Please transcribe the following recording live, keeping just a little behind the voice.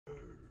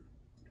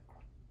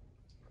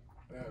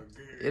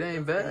It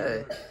ain't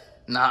bad.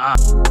 Nah.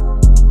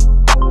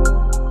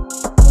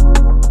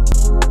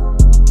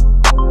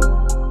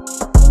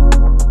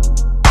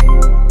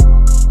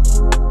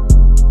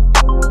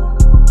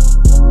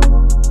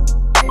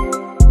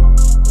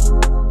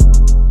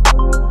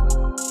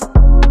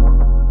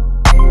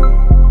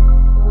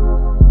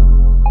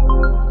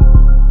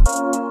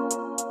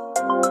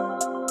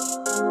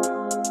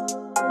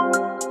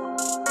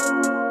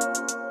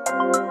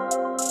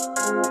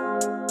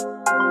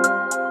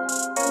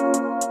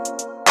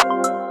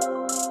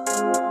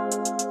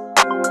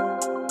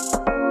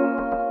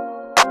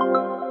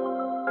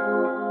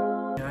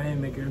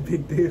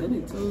 Big deal. That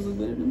nigga toes look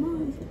better than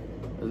mine.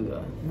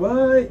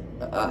 What?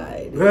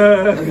 Alright.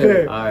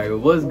 Alright,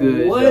 what's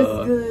good, What's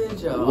y'all? good,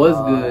 y'all? What's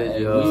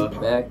good, y'all? We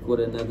back with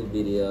another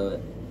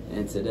video,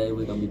 and today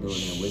we're gonna be doing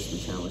a Whisper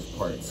Challenge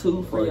Part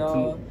 2 for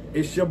y'all.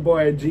 It's your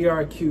boy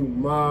GRQ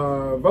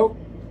Marvo.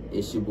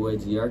 It's your boy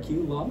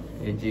GRQ Law.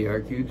 And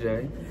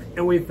GRQJ.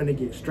 And we finna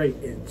get straight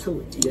into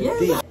it.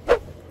 Yeah.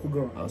 Who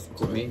going?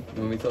 To me?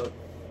 When we talk?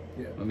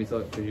 Yeah. When we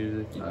talk? Cause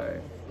usually?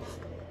 Alright.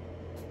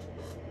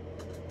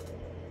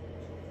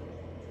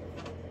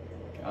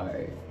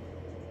 Alright.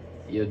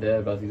 Your dad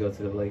about to go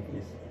to the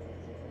Lakers.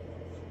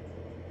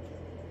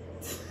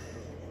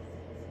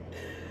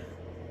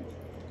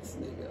 This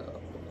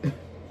nigga.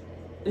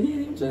 He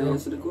didn't even try to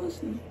answer the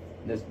question.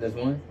 That's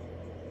one?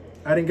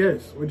 I didn't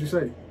guess. What'd you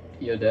say?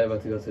 Your dad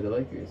about to go to the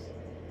Lakers.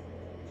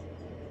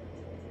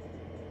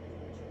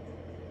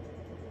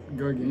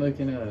 Go again.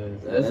 Looking at us.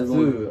 That's That's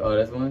two. one. Oh,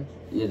 that's one?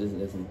 Yeah, this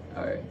one.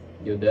 Alright.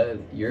 Your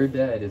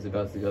dad is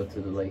about to go to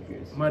the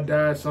Lakers. My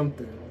dad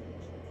something.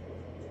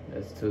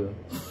 That's two.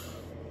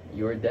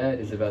 Your dad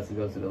is about to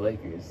go to the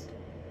Lakers.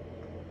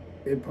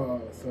 It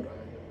paused. Hold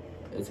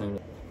on. It turned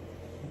up.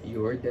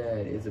 Your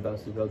dad is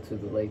about to go to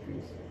the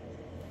Lakers.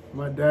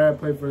 My dad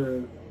played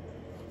for.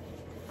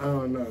 I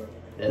don't know.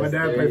 That's My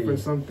dad three. played for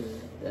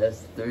something.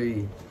 That's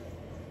three.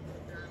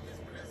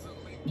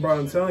 Bro,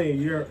 I'm telling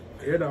you,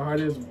 you're the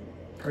hardest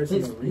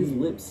person to read. His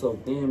lips so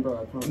thin,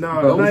 bro. I promise.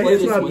 No, Bro,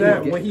 it's not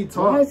that. When he Why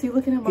talks, is he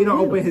looking at my he don't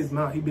lips? open his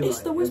mouth. He be It's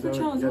like, the Whisper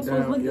Challenge. I'm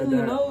supposed to look in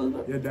your nose,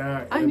 bro. Your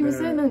dad. I ain't your even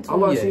dad. said nothing to All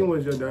him I yet. seen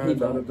was your dad. He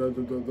died.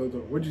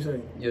 What'd you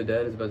say? Your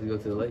dad is about to go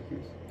to the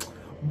Lakers.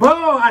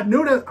 Bro, I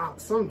knew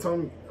that. Something told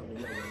me.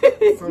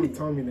 Something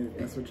told me that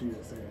that's what you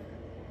were saying.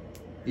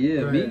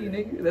 Yeah, Go me, ahead.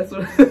 nigga. That's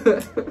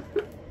what.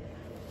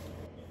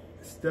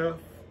 Steph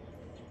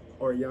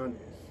or Giannis?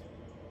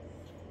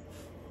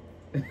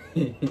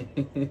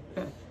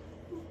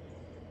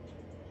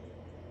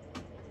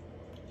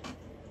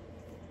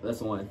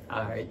 That's one.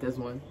 Alright, that's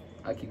one.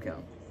 I keep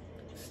counting.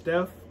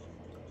 Steph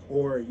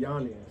or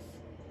Giannis?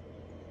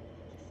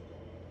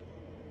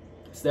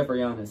 Steph or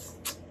Giannis?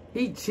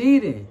 He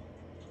cheating.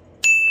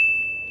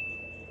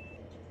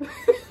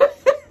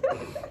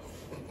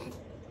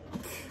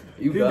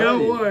 You He got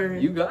got it.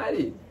 one. You got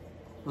it.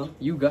 Huh?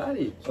 You got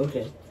it.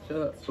 Okay. Shut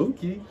up.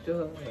 Okay. Shut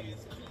up.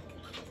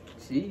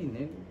 Cheating,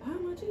 nigga. How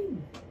am I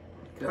cheating?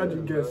 How'd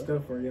you guess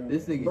Steph or Giannis?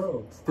 This nigga.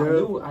 Bro, Steph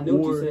I knew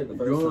what you or said the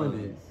first time.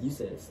 Giannis. You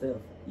said Steph.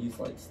 You was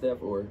like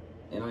Steph or,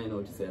 and I didn't know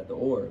what you said after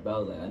or, but I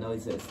was like, I know he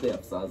said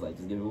Steph, so I was like,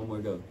 just give me one more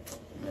go.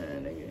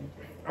 Man, nigga.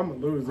 I'm gonna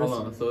lose this Hold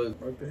one. on. So it's,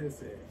 Fuck the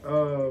headset.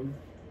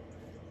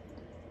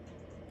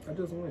 I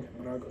just went,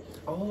 but I'll go.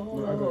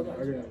 Oh, I got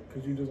gotcha.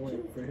 because you just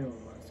went for him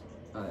last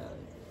Alright.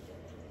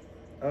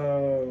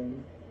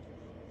 time.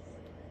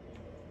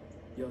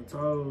 Your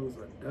toes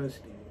are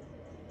dusty.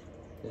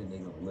 That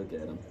nigga gonna look at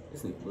him.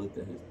 This nigga looked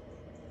at his.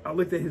 I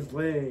looked at his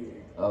leg.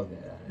 Okay.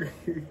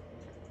 Alright.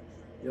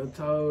 Your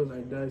toes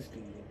are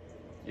dusty.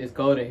 it's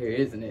cold in here,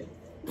 isn't it?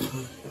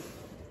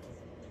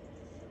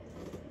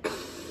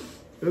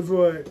 That's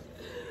what.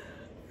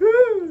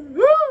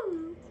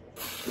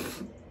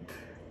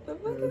 The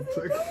fuck is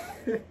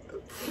it?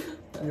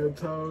 Your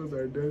toes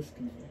are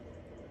dusty.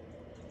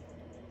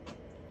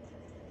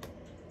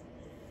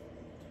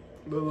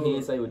 He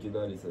didn't say what you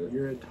thought he said.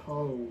 Your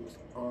toes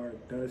are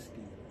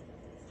dusty.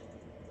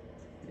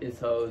 It's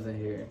hoes in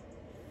here.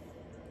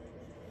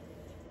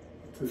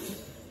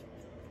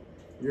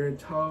 Your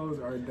toes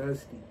are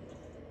dusty.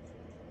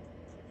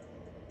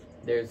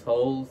 There's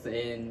holes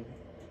in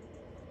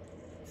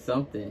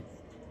something.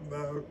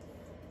 No.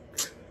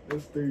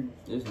 That's three.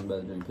 This nigga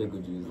about to drink pickle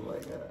juice. Oh my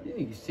god. You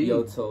niggas cheating.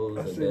 Your toes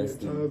I are said your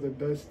dusty. toes are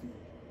dusty.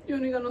 You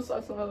ain't got no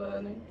socks on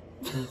that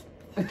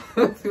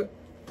nigga.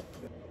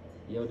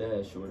 Your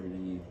dad's shorter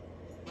than you.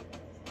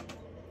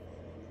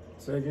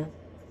 Second.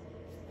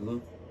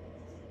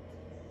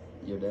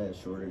 Your dad's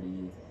shorter than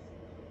you.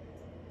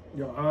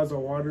 Your eyes are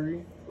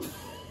watery.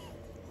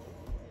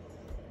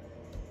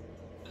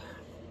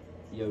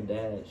 Your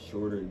dad's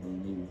shorter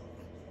than you.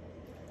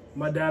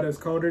 My dad is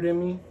colder than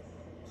me.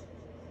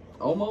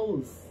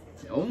 Almost.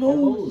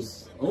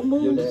 Almost.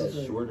 Your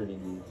dad's shorter than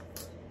you.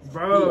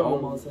 Bro. He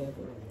almost half of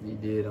him. You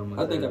did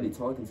almost. I think I be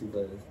talking too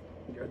fast.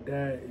 Your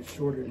dad is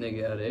shorter than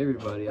Nigga, out of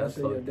everybody, I I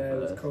said your talked dad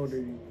is fast. colder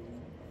than you.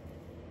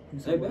 You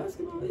Hey, said what?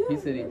 basketball, yeah. He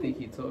said he think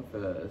he talk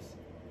fast.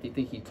 He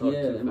think he talk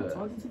Yeah, too am I fast.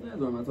 talking too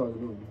fast or am I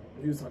talking normal?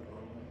 He was talking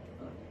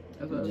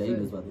That's what I Jay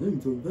was said. about to let me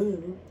talk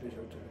bad. It's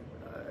your turn.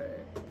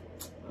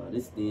 Alright.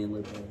 This thin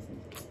lip ass.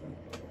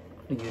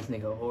 I think this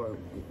nigga horrible.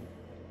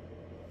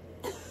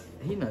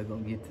 He not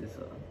gonna get this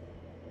song.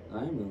 I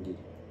am gonna get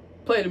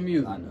it. Play the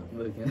music. I know.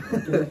 Look, yeah.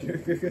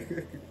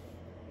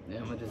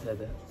 Damn, I just had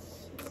that.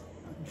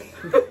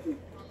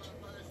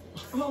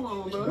 Hold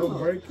on, bro. Don't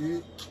break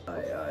it.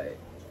 Alright.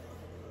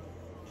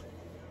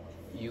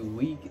 You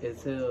weak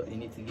as hell and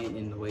need to get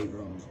in the weight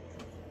room.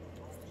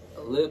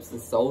 The lips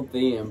is so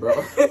thin, bro.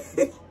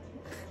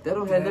 That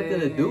don't have nothing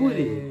to do with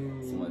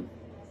it. This one.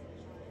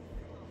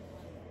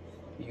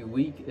 You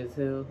weak as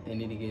hell and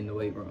need to get in the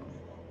weight room.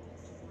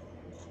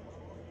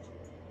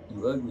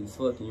 You ugly as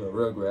fuck and you're a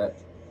rugrat.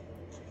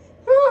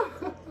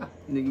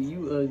 Nigga,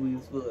 you ugly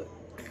as fuck.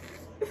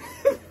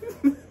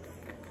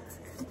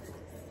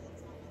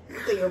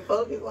 You're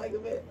focused like a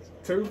bitch.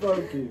 Too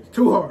focused.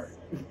 Too hard.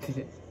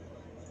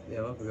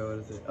 Yeah, I forgot what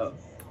I said. Oh.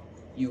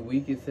 You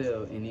weak as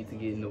hell and need to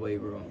get in the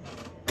weight room.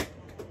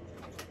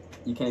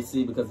 You can't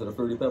see because of the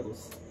Fruity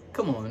Pebbles.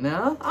 Come on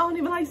now. I don't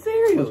even like Watch how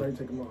cereal. you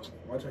take them off.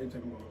 Watch how you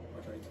take them off.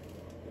 Watch how you take them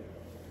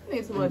off.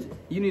 Ain't so much.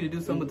 You need to do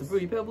something with the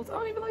Fruity Pebbles. I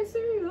don't even like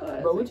cereal.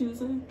 Bro, what you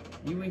saying?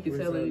 You weak as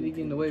hell and need to get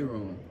in the weight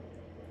room.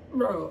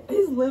 Bro,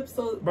 his lips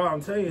so... Bro,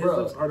 I'm telling you, his Bro,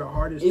 lips are the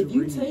hardest If to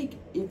you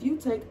read.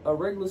 take a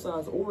regular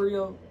size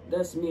Oreo,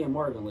 that's me and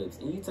Marvin lips.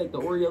 And you take the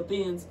Oreo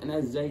thins, and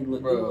that's Jay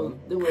lips. Bro.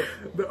 They look,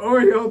 The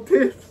Oreo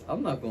tips.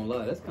 I'm not gonna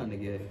lie. That's kind of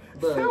gay.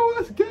 bro, That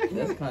was gay.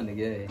 That's kind of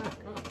gay.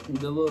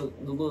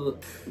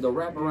 the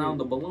wrap around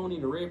the bologna,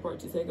 the red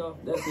part you take off,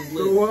 that's his The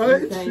lips.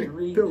 what? You can't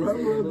read The this wrap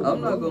nigga around lips. the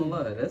I'm not gonna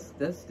lie.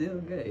 That's still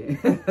gay.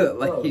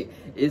 Like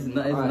it's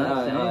not. It's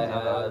not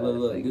changing.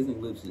 Look, Like, this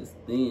nigga lips is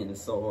thin.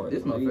 It's so hard. this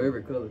is to my read.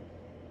 favorite color.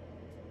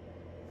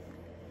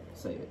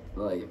 Say it.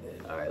 Like,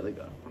 All right, look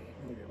on.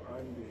 Yeah,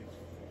 I'm big.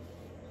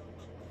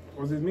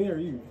 Was it me or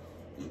you?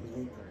 It was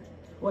me.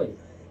 wait,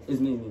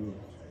 it's me.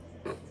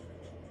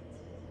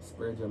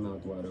 Spread your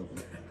mouth wide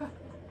open.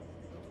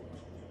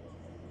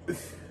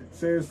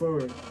 Say it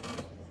slower.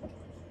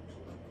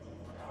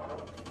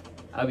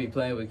 I be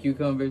playing with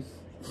cucumbers.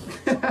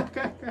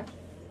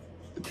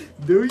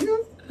 Do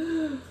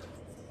you?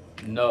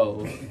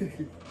 No.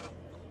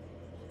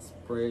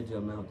 Spread your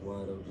mouth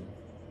wide open.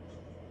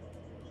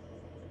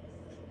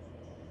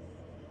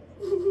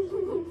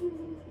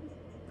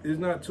 It's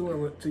not two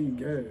until you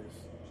guess.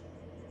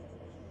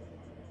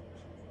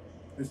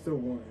 It's still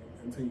one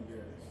until you guess.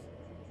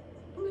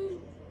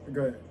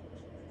 Go ahead.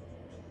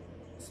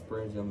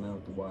 Spread your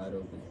mouth wide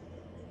open.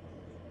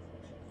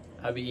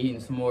 I be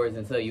eating s'mores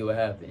and tell you what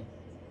happened.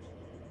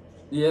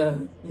 Yeah,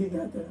 you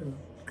got that.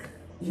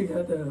 You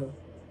got that.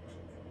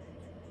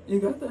 You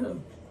got that.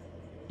 You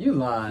You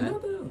lying.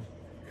 got that.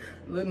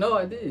 Look, no,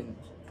 I didn't.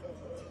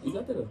 You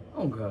got that.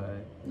 Oh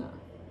God. Nah.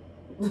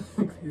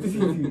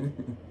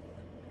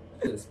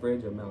 Just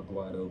spread your mouth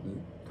wide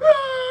open.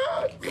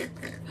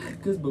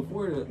 Cause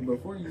before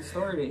you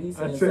started, he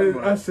said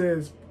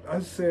I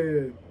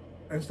said,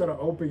 instead of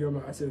open your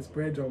mouth, I said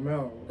spread your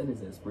mouth. I didn't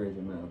say spread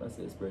your mouth. I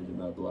said spread your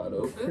mouth wide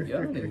open.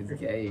 Y'all niggas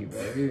gay,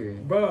 bro. Here.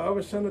 Bro, I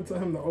was trying to tell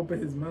him to open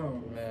his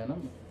mouth.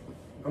 Man,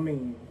 I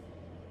mean,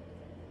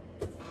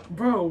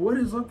 bro, what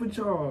is up with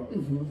y'all?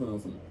 Nah,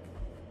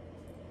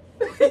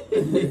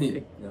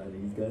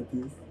 he's got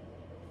this.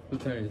 Who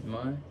turn is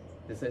mine?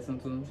 Did say something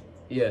to him?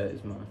 Yeah,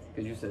 it's mine.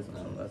 Cause you said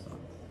something last time.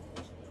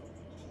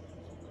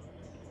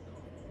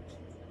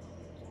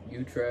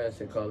 You trash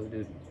at Call of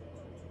Duty.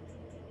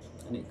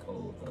 I need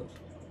cold though.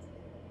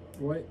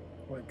 What?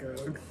 Like,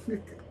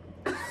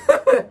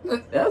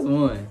 That's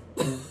one.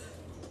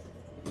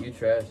 You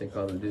trash at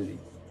Call of Duty.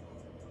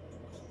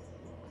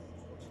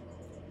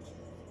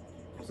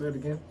 say it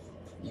again.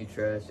 You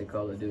trash at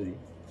Call of Duty.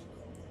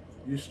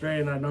 You straight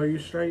and I know you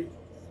straight.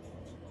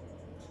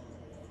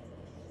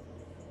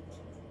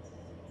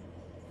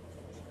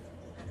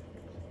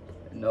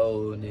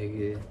 No,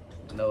 nigga.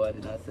 No, I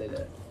did not say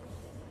that.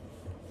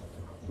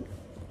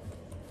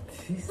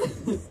 This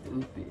is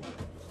stupid.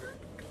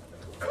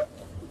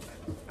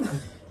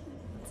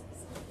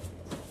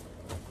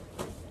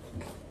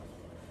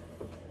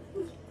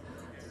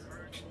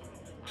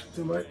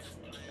 Too much?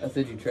 I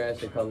said you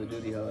trash at Call of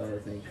Duty, how I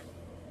think.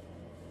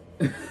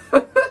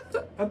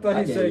 I thought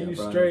I he can't said even you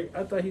front. straight.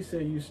 I thought he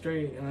said you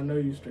straight and I know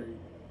you straight.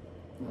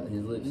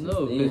 His lips is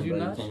No, thin, because you're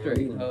but not you can't straight,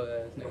 read 'em. how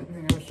ass I nigga.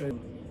 think I'm straight.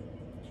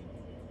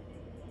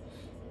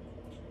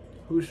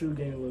 Whose shoe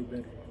game look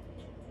better?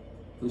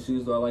 Whose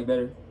shoes do I like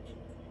better?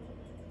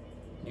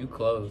 You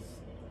close.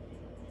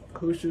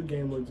 Whose shoe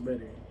game looks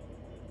better?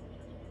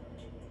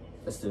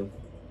 That's two.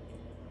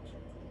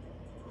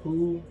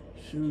 Who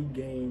shoe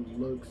game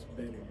looks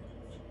better?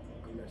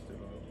 I messed it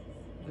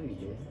up. No, you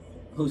did.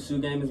 Whose shoe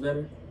game is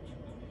better?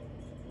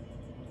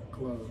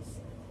 Close.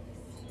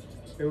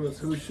 It was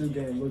whose shoe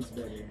game looks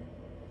better.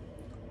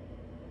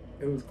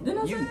 It was Didn't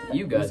I close. say You that?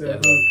 you got said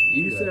that. who- Huh?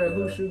 You got said that,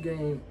 whose huh? shoe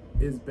game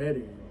is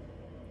better.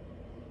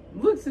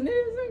 Looks in there,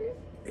 nigga.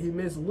 He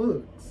missed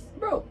looks.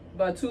 Bro,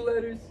 by 2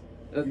 letters,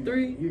 a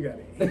 3, You got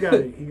it. He got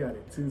it. He got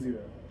it. 2-0.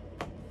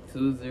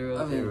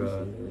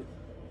 2-0-0.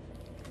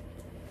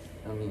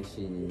 I mean,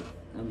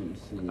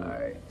 shit.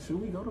 Alright.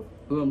 Should we go to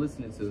Who I'm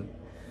listening to?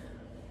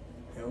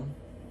 him?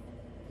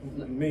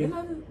 Me.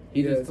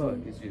 He Yeah, just it's talked.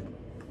 me. It's you.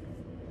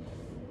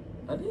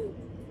 I did.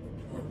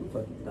 Yeah, we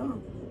fucking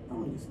dumb. I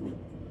don't listen.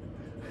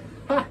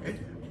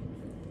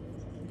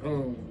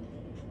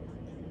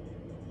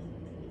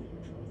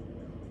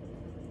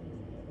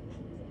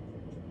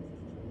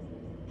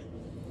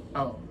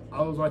 Oh,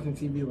 I was watching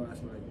TV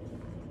last night.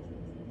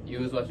 You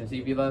was watching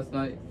TV last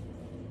night?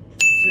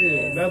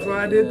 Shit, that's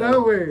why I did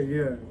that way.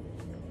 Yeah.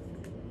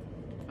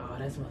 Oh,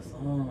 that's my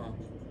song.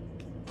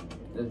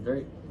 That's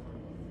Drake.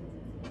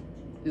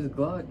 It's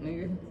Glock,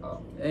 nigga.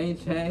 Oh,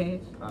 Ain't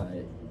changed.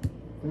 alright.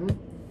 Hmm?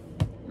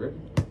 Ready?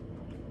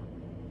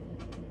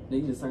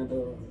 Nigga just turned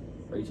up.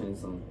 Or you changed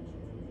the song?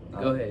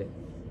 Go ahead.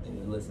 Yeah,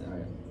 listen,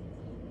 alright.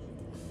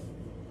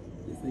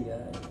 This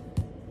nigga.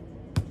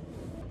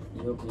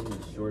 Your pen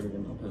is shorter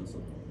than my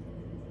pencil.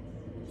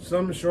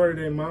 Something shorter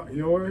than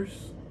yours.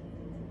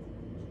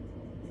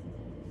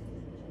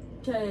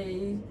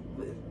 Okay.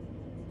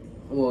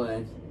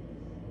 One.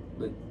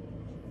 But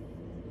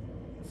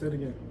Say it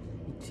again.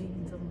 You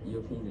cheating something?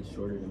 your pen is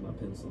shorter than my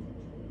pencil.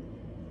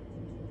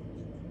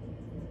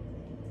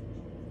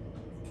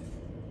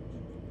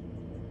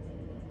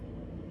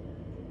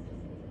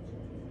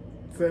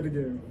 Say it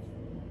again.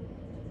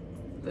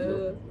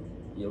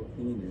 Your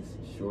pen is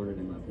shorter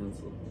than my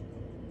pencil.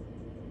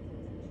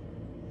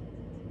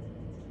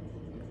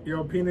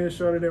 Your penis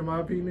shorter than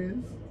my penis.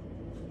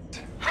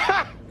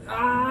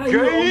 Ah, you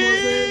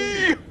almost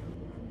said it.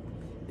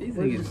 These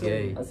What'd you niggas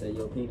say? gay. I said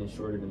your pen is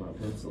shorter than my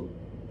pencil.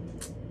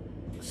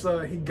 So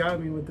he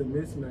got me with the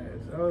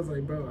mismatch. I was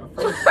like, bro,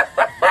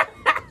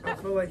 I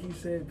feel like he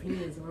said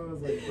penis, and I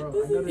was like, bro, I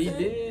know He this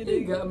did.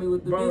 He got me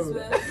with the Bro.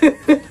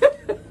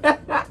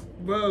 mismatch.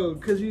 Bro,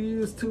 cause you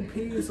used two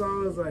P's, so I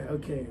was like,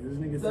 okay, this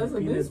nigga That's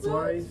said a penis mismatch?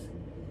 twice.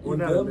 He Well,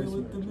 not a got me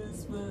with the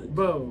mismatch. mismatch.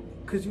 Bro,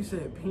 cause you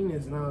said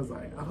penis, and I was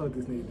like, I hope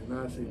this nigga did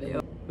not say They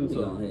penis. Who's We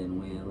go talking? ahead and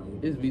win.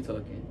 Like, It's me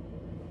talking.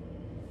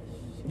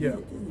 Yeah.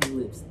 This nigga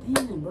lips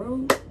thin,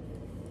 bro.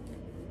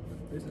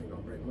 This nigga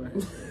gonna break my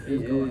head. He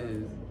It's going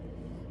is.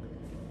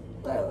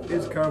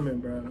 It's coming,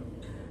 bro.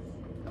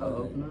 I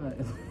hope not.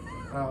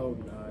 I hope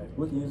not.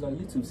 We can use our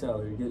YouTube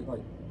salary to get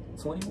like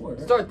 20 more.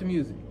 Right? Start the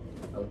music.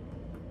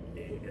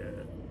 Yeah.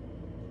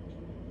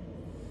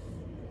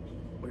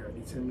 We already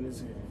 10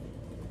 minutes in.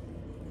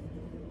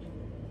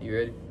 You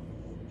ready?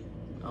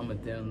 I'm a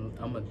thin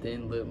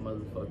lip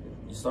motherfucker.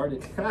 You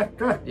started.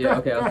 Yeah,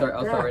 okay, I'll start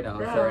right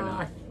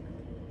now.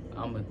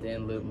 I'm a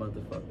thin lip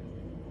motherfucker.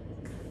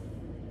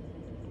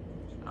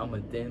 I'm a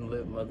thin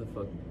lip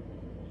motherfucker.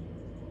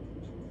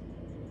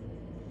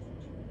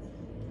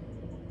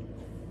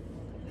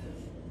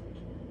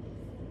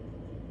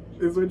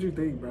 It's what you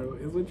think, bro.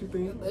 It's what you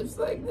think. Lips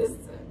like this.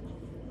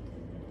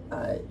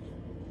 Alright.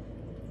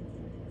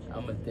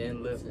 I'm a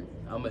thin lip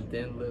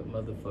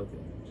motherfucker.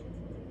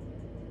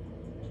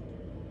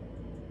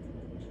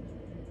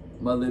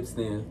 My lips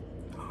thin.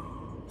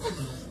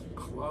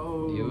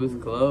 Close. You was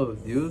close.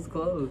 You was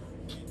close.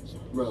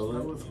 Bro,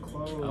 That was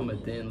close. I'm a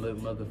thin lip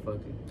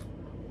motherfucker.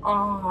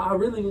 I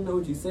really didn't know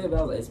what you said, but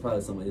I was like, it's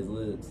probably some of his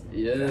lips.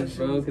 Yeah, That shit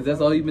bro, was because that's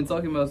all you've been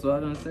talking about, so I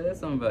done said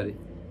something about it.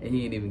 And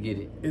he didn't even get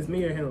it. It's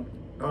me or him.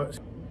 Oh,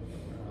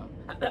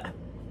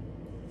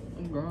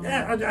 I'm grown.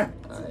 yeah, I got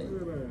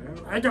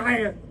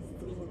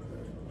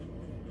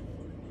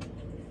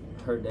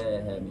Her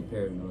dad had me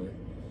paranoid.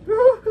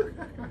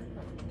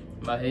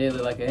 My head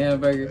look like a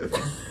hamburger.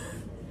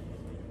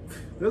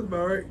 That's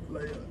about right.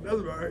 Like, that's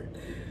about right.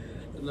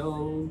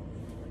 No.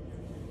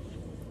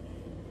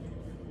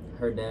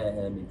 Her dad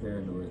had me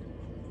paranoid.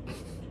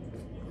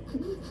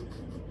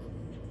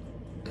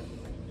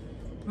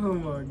 Oh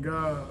my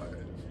god.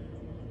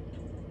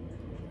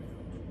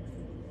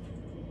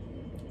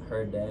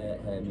 Her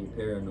dad had me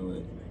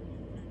paranoid.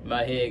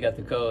 My head got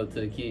the code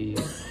to the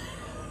keys.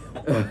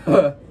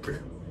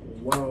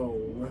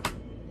 Whoa.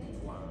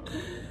 Wow.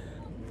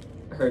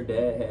 Her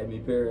dad had me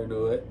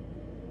paranoid.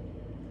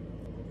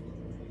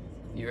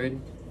 You ready?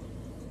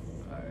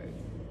 Alright.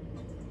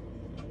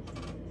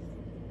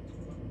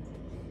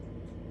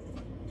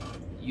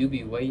 You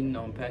be waiting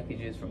on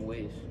packages from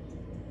Wish.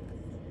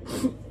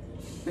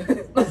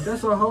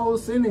 That's a whole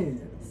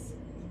sentence.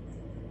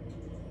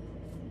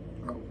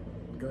 Oh,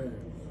 go ahead.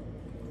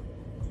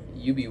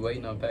 You be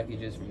waiting on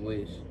packages from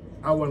Wish.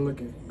 I wasn't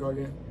looking. Go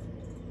again.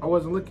 I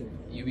wasn't looking.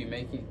 You be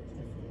making.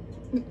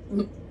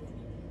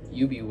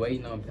 You be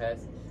waiting on Damn.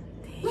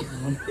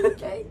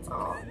 Okay,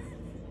 talk.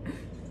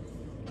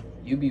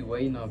 You be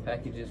waiting on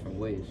packages from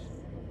Wish.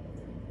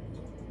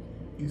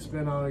 You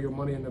spent all your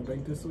money in the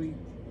bank this week?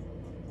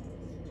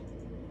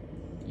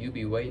 You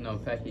be waiting on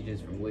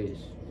packages from Wish.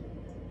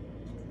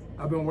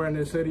 I've been wearing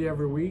this hoodie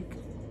every week.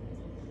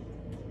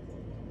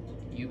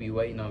 You be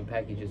waiting on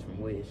packages from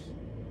Wish.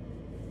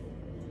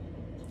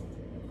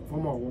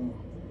 One more.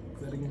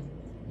 Say that again.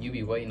 You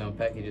be waiting on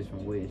packages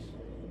from Wish.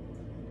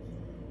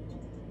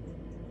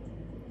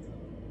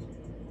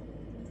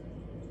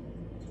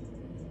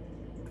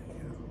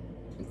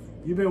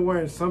 You've been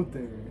wearing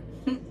something.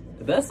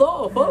 That's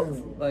all, folks.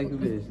 Like a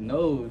bitch.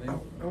 No, nigga.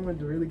 I wanted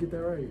to really get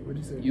that right. What'd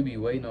you say? You be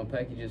waiting on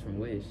packages from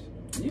Wish.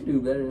 You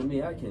do better than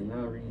me. I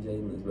cannot read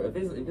Jalen's, bro. If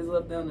it's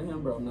left down to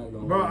him, bro, I'm not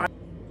gonna. Bro,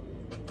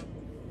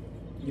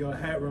 your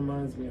hat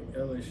reminds me of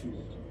LSU.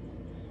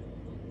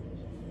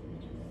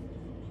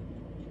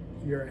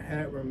 Your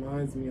hat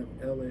reminds me of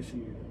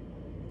LSU.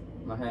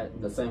 My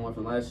hat, the same one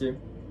from last year.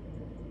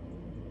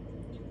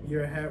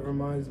 Your hat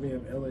reminds me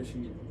of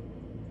LSU.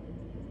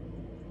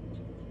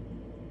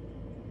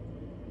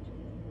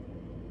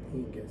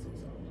 He gets it.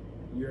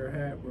 Your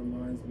hat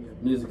reminds me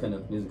of Music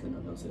enough.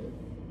 Don't say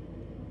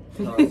it.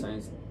 No, I'm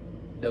saying.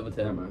 Double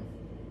tap. Never mind.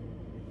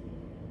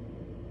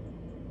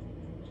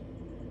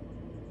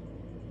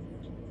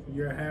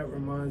 Your hat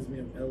reminds me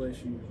of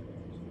LSU.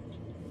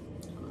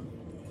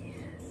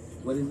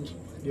 What is it?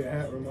 Your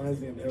hat reminds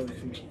me of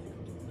LSU.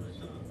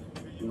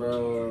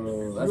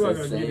 Bro, that's You are the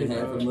gonna same get it,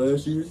 hat dog. from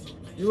last year.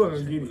 You are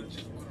gonna get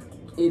it.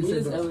 It Say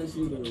is that.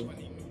 LSU though.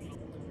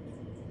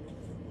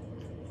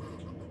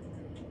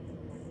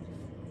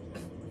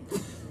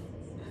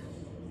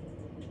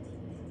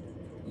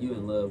 You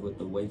in love with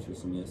the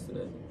waitress from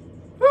yesterday.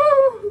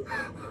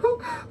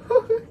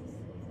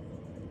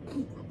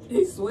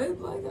 He sweat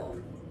like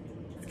that.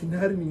 Get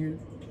out of here.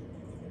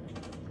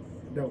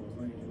 That was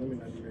lame. Let me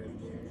not do that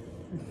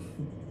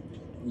again.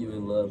 You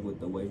in love with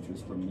the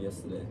waitress from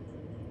yesterday.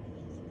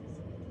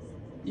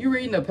 You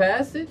reading a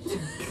passage?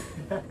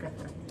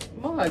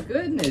 My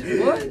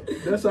goodness, what?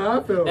 That's how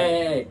I felt.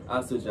 Hey,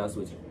 I'll switch it.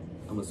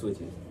 I'm gonna switch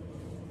it.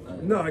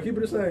 No, keep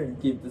it the same.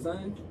 Keep it the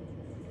same?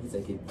 He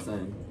said keep it the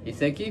same. He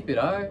said keep it,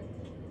 alright.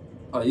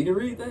 Oh, you can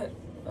read that?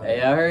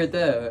 Hey, I heard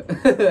that.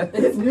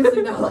 It's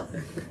music now.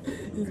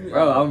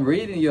 Bro, I'm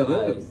reading your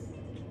lips.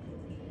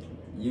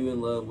 You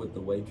in love with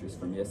the waitress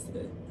from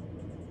yesterday.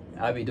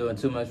 I be doing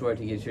too much work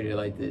to get treated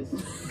like this.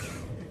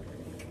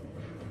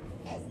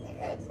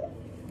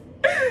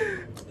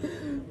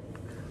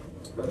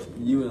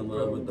 You in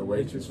love with the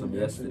waitress from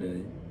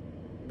yesterday.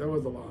 That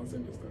was a long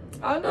sentence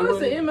though. I know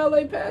it's an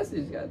MLA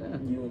passage,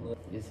 goddamn. You in love.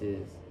 This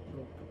is.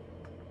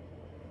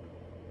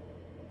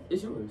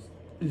 It's yours.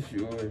 It's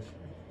yours.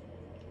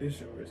 It's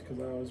yours, because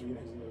I was reading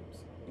his lips.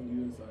 And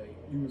you was like,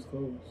 you was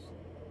close.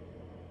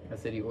 I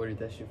said he ordered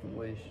that shit from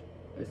Wish.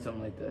 Or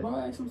something like that. Bro,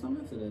 I asked him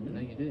something after that, didn't No,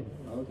 I? you did.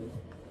 Oh, okay.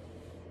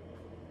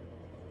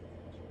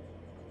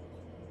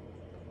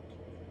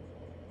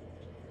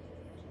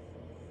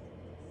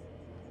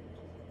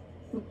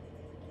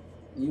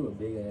 You a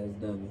big ass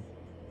dummy.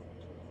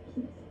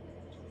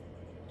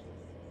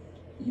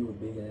 You a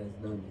big ass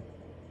dummy.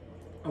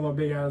 I'm a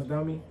big ass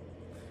dummy.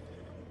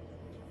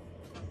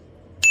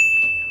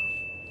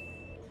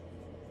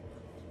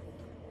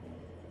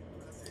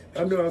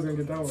 I knew I was gonna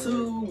get that one.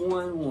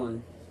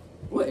 211.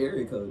 What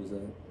area code is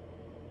that?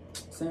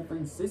 San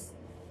Francisco?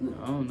 No.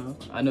 I don't know.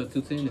 I know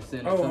 210 is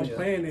San Oh, I'm Antonio.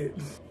 playing it.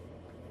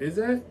 Is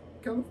that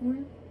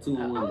California?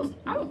 211.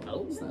 I don't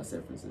know. It's not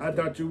San Francisco. I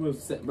thought you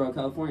was, Bro,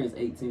 California is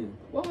 810.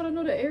 Why would I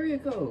know the area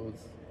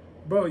codes?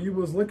 bro. You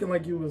was looking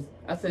like you was.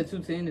 I said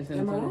 210 is San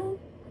Am I Antonio. wrong?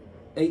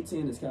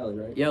 810 is Cali,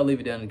 right? Y'all leave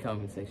it down in the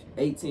comment section.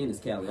 810 is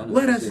Cali. I know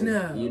Let for us sure.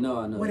 know. You know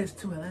I know. What is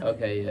 211?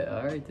 Okay, yeah.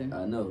 All right then.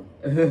 I know.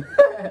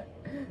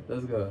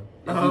 Let's go.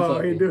 It's you Oh,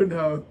 he talking. do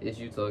know. It's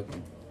you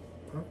talking.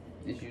 Huh?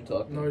 It's you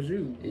talking. No, it's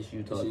you. It's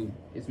you It's talking. you.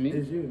 It's me.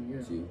 It's you. Yeah.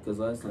 It's you. Because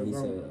last time he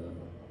said,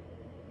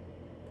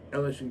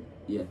 LSU.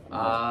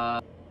 yeah.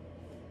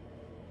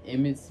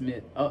 Emmett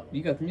Smith. Oh,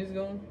 you got the music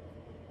on?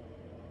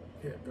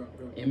 Yeah, go.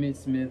 Emmett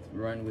Smith,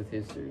 Run with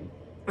History.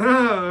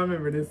 Ah, I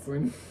remember this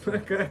one.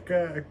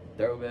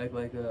 Throwback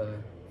like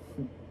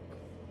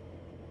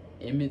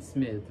Emmett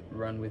Smith,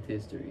 Run with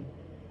History.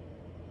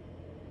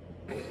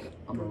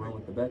 I'm going to run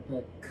with the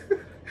backpack.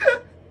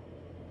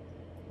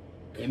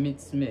 Emmett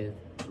Smith,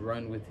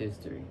 Run with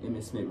History.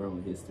 Emmitt Smith run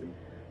with history.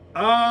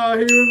 Oh,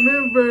 he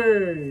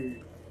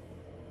remembered.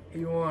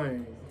 He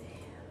won.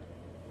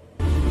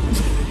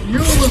 You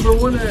remember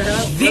one and a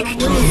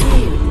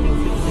half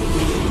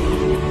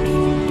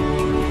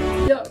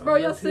Yeah, bro,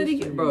 y'all That's said he.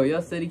 history. Bro,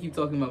 y'all said he keep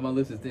talking about my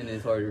lips is thin and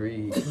it's hard to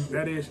read.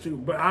 That is true.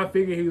 But I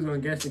figured he was gonna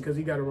guess it because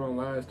he got it wrong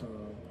last time.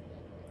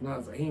 And I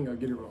was like, he ain't gonna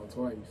get it wrong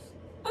twice.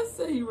 I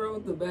say he run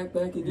with the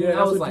backpack again. Yeah,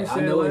 I was that's what like, you I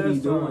said know what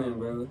he's last time. doing,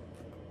 bro.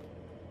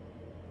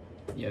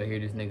 Y'all hear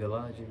this nigga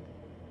logic?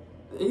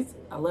 It's,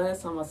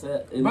 last time I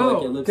said, it Bro, looked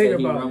like it looks think like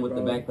he about run it, with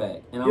the bro.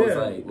 backpack. And I Yeah, was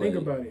like, think wait.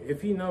 about it.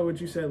 If he know what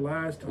you said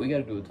last time, We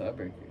gotta do a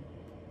tiebreaker.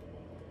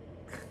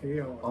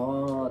 yeah.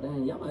 Oh,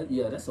 dang. Y'all might,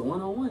 yeah, that's a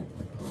one-on-one.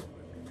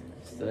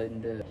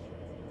 Sudden death.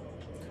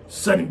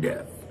 Sudden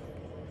death.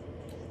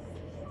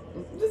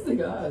 This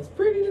nigga eyes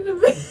pretty to the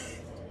best.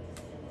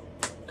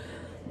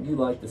 You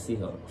like the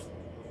Seahawks.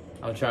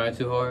 I'm trying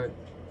too hard.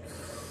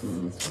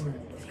 Let's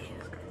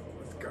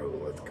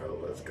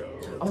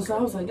go. I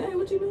was like, hey,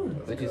 what you doing?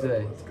 What you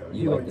say?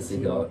 You like the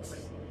Seahawks.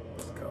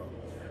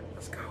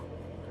 Let's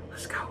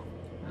go.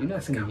 You're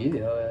not gonna get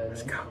it, all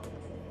Let's go.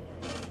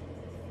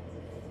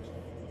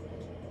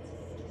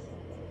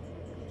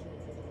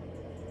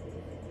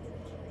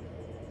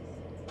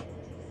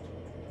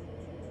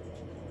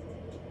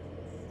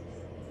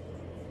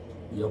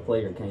 Your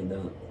player can't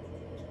dunk.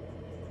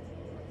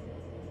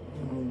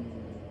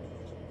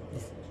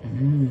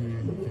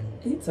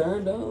 He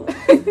turned on.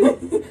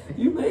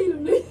 You made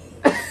him, nigga.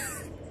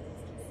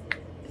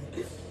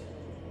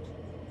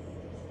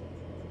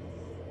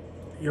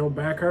 Your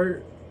back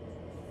hurt?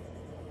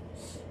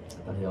 I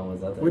thought he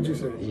almost out there. What'd you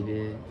say? He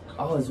did.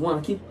 Oh, it's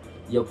one.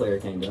 Your player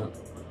came down.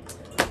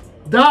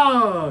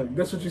 Dog!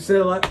 That's what you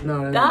said like?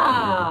 No.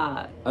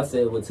 Ah! I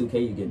said, what 2K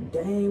you getting?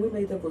 Dang, we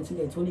made that for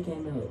 2K. 20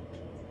 came out.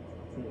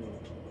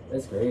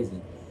 That's crazy.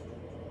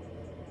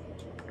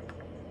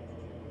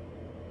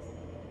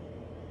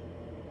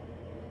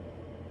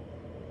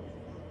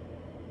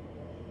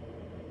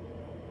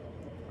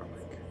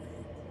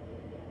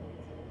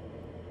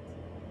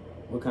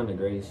 What kind of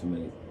grades you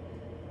made?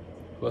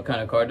 What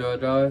kind of car do I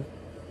drive?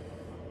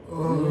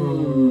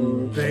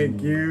 Oh,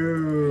 thank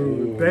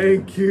you.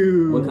 Thank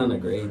you. What kind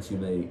of grades you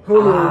made?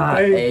 Oh,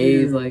 thank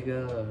A's, you. like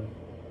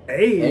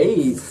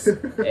A's.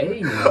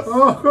 A's.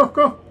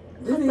 Oh,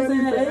 This is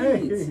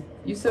saying A's.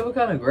 You said what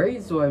kind of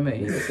grades do I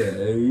make? He said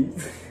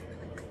A's.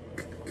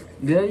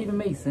 Did that even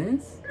make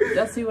sense?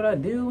 Y'all see what I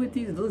do with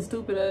these little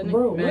stupid ass niggas?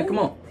 Bro, Man, what? come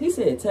on. He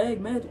said tag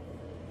magic.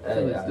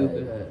 Little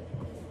stupid ass.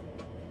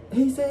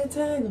 He said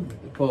tag him.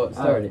 Pause.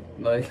 Started.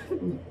 Like.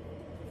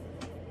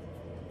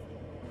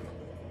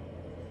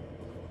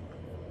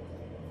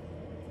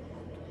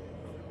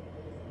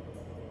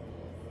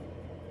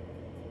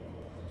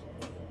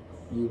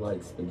 You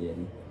like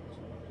spaghetti.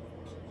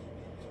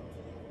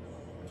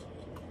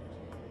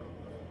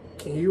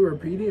 Can you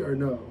repeat it or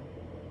no?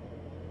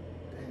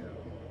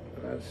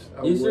 Damn.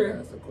 I You would sure?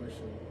 ask the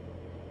question.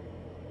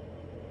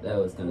 That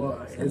was kind Well,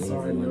 of it's easy.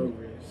 already Wasn't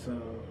over, so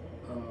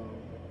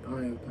I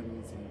am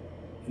playing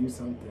easy. Use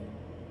something.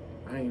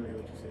 I ain't hear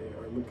what you said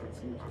or look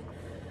at you.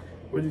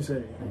 What'd you say?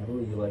 it? Oh,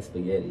 you like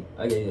spaghetti.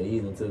 I gave you an easy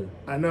one too.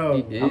 I know.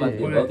 He did. I'm about to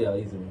give But both y'all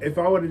easy one. if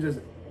I would have just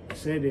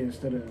said it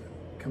instead of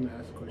coming to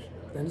ask a question,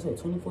 Man, it's like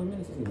 24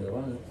 minutes. It's gonna be a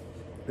lot.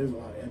 there's a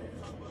lot of edit.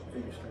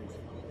 Maybe straight.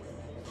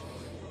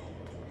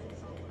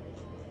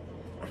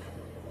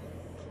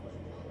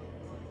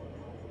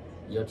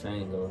 Your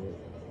chain go.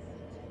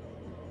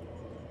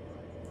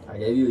 I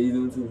gave you an easy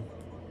one too.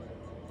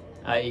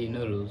 I eat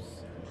noodles.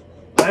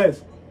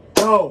 Let's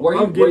go. Were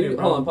I'm you, getting it.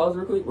 hold on, pause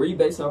real quick. Were you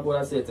basing off what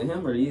I said to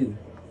him or to you?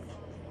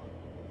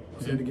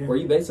 Say it again. Were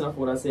you basing off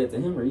what I said to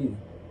him or you?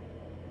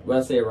 What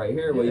I said right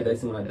here, or were you Yeah,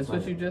 basing what I That's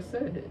what you just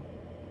said.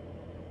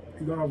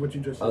 You going off what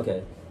you just said.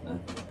 Okay.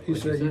 He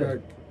What said you you got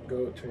said?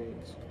 gold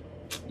chains.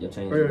 Your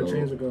chain Oh, yeah, go.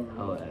 chains are going.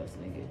 Oh, ass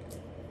nigga.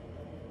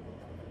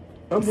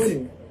 I'm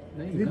winning.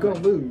 No, You not. gonna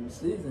lose.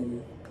 These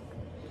niggas.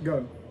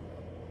 Go.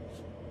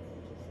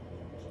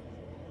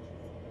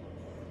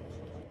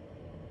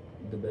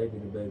 The baby,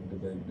 the baby, the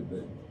baby, the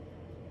baby.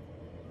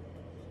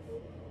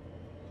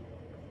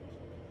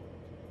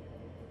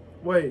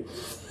 Wait.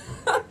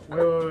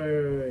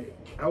 wait.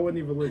 I wasn't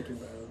even looking,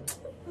 bro.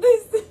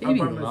 He I be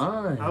promise.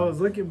 lying. I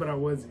was looking, but I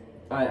wasn't.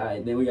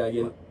 Alright, then we gotta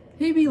get.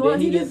 He be Then lying.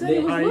 he He gets- just said he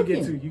then- was Alright, you looking.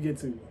 get two. You get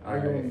two. I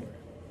Alright. go one more.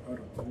 Hold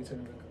on. Let me turn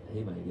it back.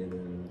 He might get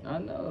it. I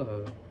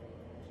know.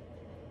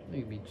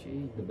 Nigga be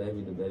cheap. The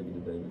baby, the baby, the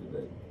baby, the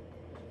baby.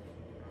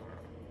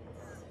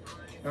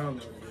 I don't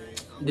know what it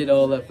is. Did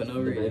all that for no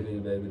The reason. baby,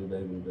 the baby, the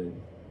baby, the baby.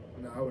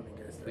 No, I wouldn't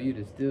have guessed For that. you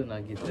to still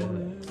not get that.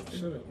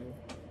 Shut up, man.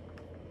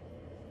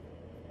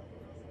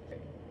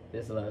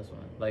 This is the last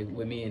one. Like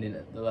with me and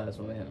then the last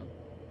one with him.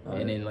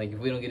 Alright. And then like if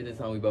we don't get it this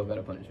time, we both got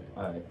a punishment.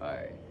 Alright.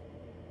 Alright.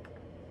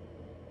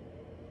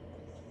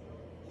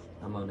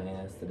 I'm on the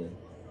ass today.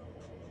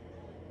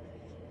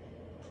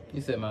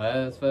 You said my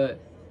ass fat?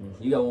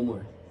 You got one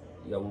more.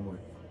 You got one more.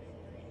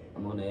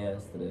 I'm on the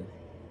ass today.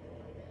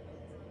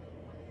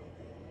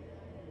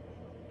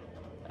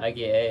 I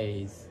get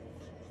A's.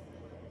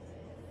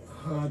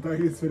 Oh, I thought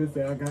you was finna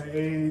say I got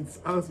AIDS.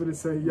 I was finna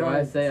say Why I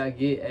yeah. say I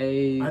get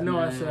A's? I know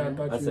I man. said I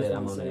thought I you said was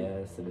I'm finna on the say.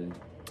 ass today.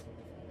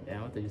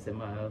 Damn, I thought you said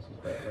my ass was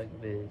fat like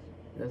a bitch.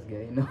 That's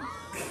gay, no?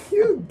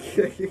 You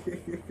gay.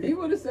 He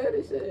would have said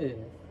this shit.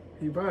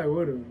 He probably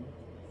would have.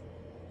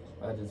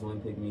 I just went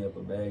and picked me up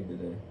a bag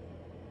today.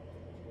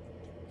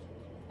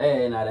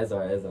 Hey, nah, that's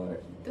alright, that's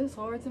alright. This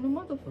hard than a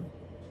motherfucker.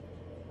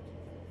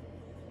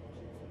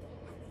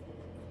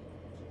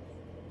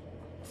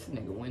 This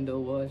nigga window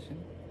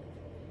washing.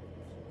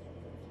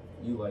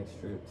 You like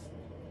strips.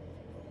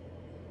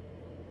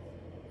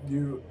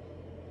 You,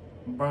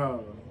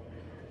 bro.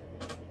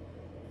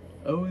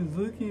 I was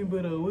looking,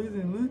 but I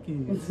wasn't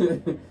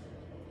looking.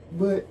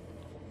 But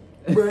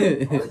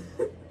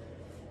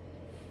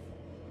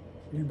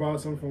you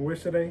bought something from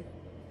Wish today?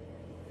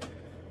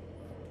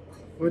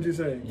 What'd you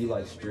say? You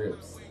like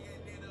strips.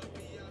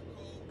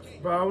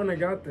 Bro, I wouldn't have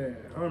got that.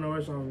 I don't know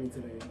what's wrong with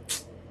me today.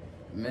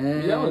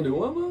 Man. Y'all wanna do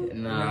one more?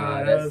 Nah,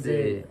 that that's was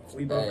it.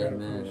 We both Hey, got a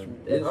man.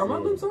 punishment. Are my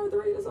it. lips hard to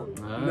read or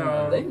something? Nah.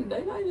 No. They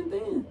not even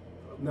thin.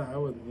 No, I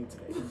wasn't me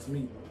today. It's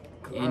me.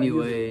 'Cause I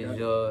Anyways, usually-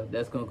 y'all,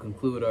 that's gonna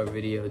conclude our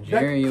video. That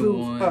Jerry concludes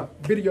won. our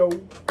video.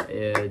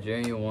 Yeah,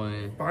 Jerry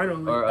won.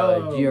 Finally. Or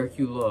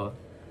GRQ law.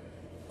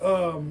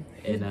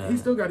 He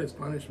still got his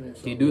punishment.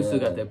 So He do still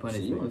got Yeah. that So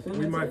you wanna punishment. film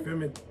we that might today?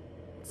 film it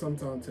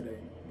sometime today.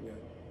 Yeah.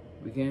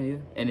 We can, yeah.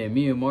 And then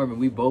me and Marvin,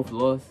 we both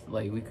lost.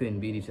 Like we couldn't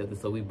beat each other,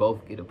 so we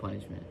both get a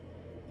punishment.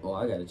 Oh,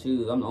 I gotta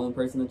choose. I'm the only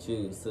person to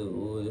choose too.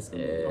 Ooh, this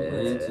gonna be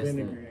interesting.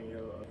 Vinegar in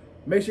your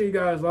Make sure you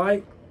guys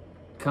like,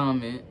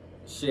 comment,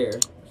 Share,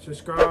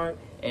 subscribe,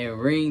 and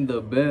ring the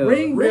bell.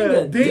 ring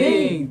the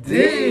ding,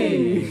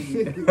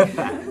 ding.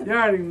 Y'all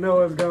already know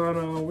what's going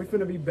on. We're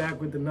finna be back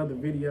with another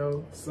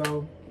video,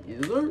 so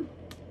Yes, sir.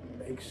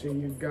 make sure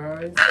you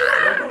guys.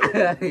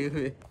 Alright. We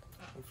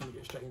finna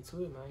get straight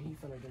into it, man. He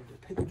finna get into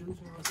pickle juice,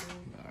 you know what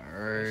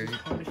I'm saying?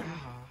 Punishment.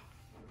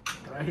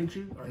 Did I hit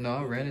you? Or No,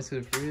 I ran into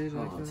the fridge.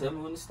 Like that. tell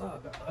me when to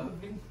stop.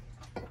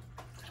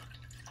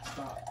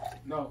 Stop.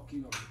 No,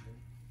 keep going.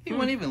 He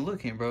wasn't even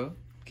looking, bro.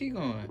 Keep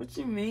going. What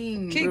you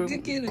mean, Keep bro?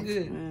 get it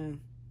good. Man,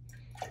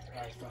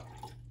 Alright, stop.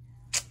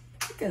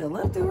 you could have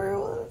left it where it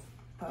was.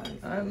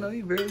 I know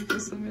you barely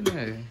put some in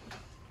there.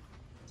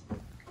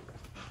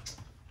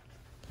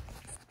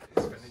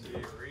 It's finna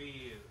get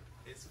real.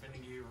 It's finna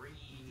get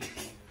real.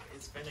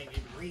 It's finna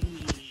get real.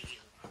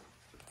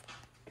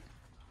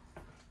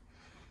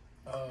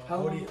 How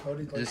long? Hold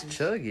it like Just this.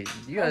 chug it.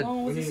 You How got.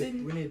 long We was it need,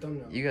 sitting? we need a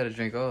thumbnail. You got to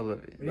drink all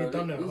of it. We need a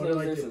thumbnail. He was Hold it up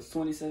like there this. since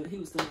 27. He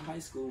was still in high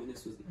school when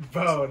this was.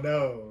 Bro,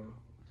 no.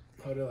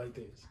 Hold it like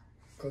this.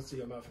 Close to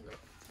your mouth and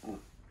go.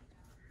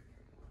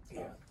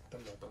 Yeah,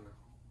 thumbnail.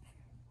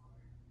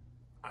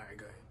 Alright,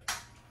 go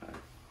ahead.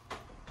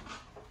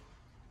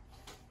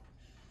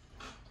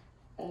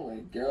 Oh my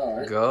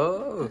god.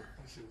 Go.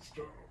 This shit's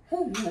strong.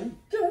 Oh my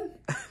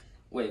god.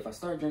 Wait, if I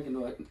start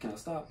drinking, can I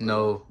stop?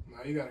 No.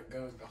 No, you gotta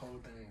go the whole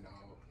thing, dog.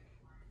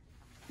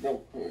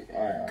 No.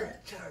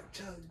 Alright. Chug.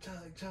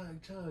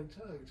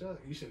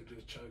 You should have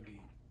just chugged it.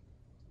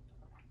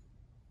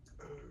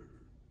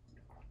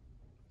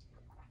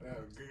 That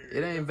was good.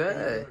 It ain't That's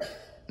bad. good.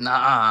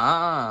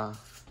 Nah.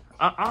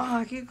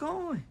 Keep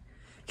going.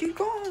 Keep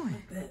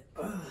going.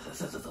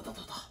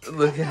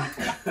 Look at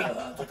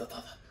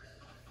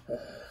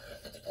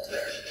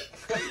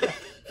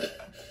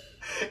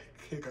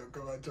Can't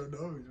come out your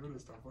nose. You better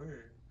stop playing.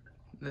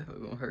 That was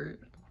gonna hurt.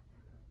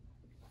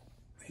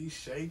 He's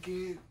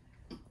shaking.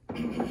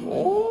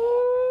 Oh.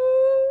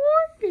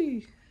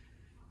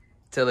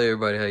 Tell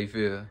everybody how you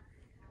feel.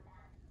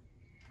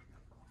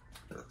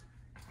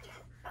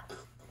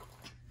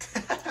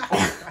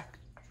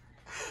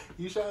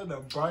 You shining a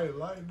bright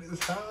light in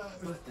his eyes.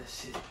 What the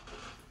shit?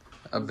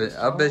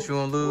 I bet you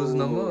won't lose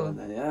no more.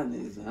 Nah, y'all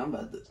niggas, man, I'm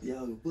about to,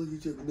 y'all book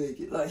each other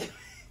naked. Like,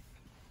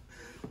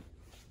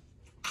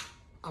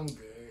 I'm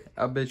good.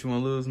 I bet you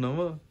won't lose no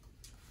more.